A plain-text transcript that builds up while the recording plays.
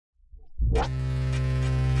Your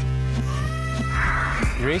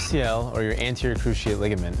ACL, or your anterior cruciate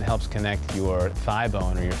ligament, helps connect your thigh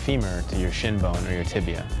bone or your femur to your shin bone or your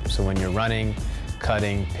tibia. So when you're running,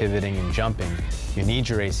 cutting, pivoting, and jumping, you need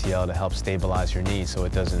your ACL to help stabilize your knee so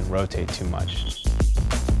it doesn't rotate too much.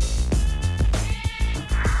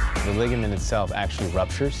 The ligament itself actually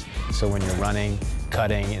ruptures, so when you're running,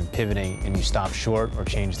 cutting, and pivoting, and you stop short or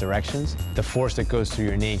change directions, the force that goes through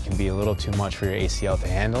your knee can be a little too much for your ACL to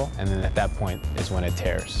handle, and then at that point is when it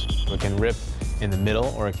tears. It can rip in the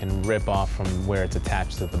middle, or it can rip off from where it's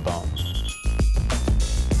attached to the bone.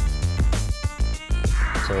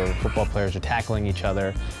 So football players are tackling each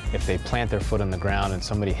other. If they plant their foot on the ground and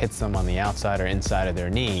somebody hits them on the outside or inside of their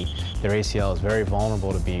knee, their ACL is very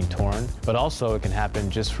vulnerable to being torn. But also it can happen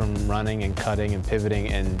just from running and cutting and pivoting,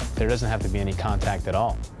 and there doesn't have to be any contact at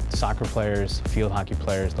all. Soccer players, field hockey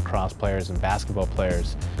players, lacrosse players, and basketball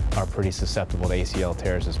players are pretty susceptible to ACL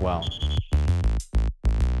tears as well.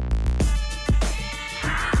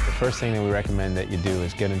 The first thing that we recommend that you do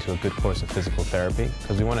is get into a good course of physical therapy,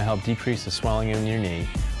 because we want to help decrease the swelling in your knee.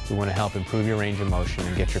 We want to help improve your range of motion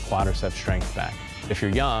and get your quadriceps strength back. If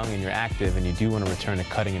you're young and you're active and you do want to return to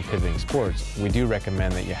cutting and pivoting sports, we do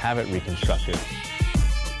recommend that you have it reconstructed.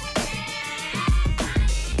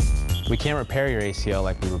 We can't repair your ACL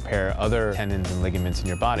like we repair other tendons and ligaments in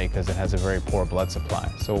your body because it has a very poor blood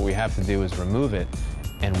supply. So what we have to do is remove it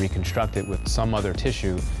and reconstruct it with some other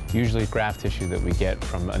tissue, usually graft tissue that we get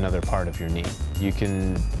from another part of your knee. You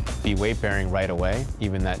can be weight-bearing right away,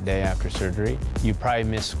 even that day after surgery. You probably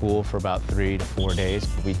miss school for about 3 to 4 days.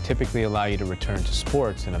 We typically allow you to return to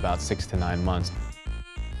sports in about 6 to 9 months.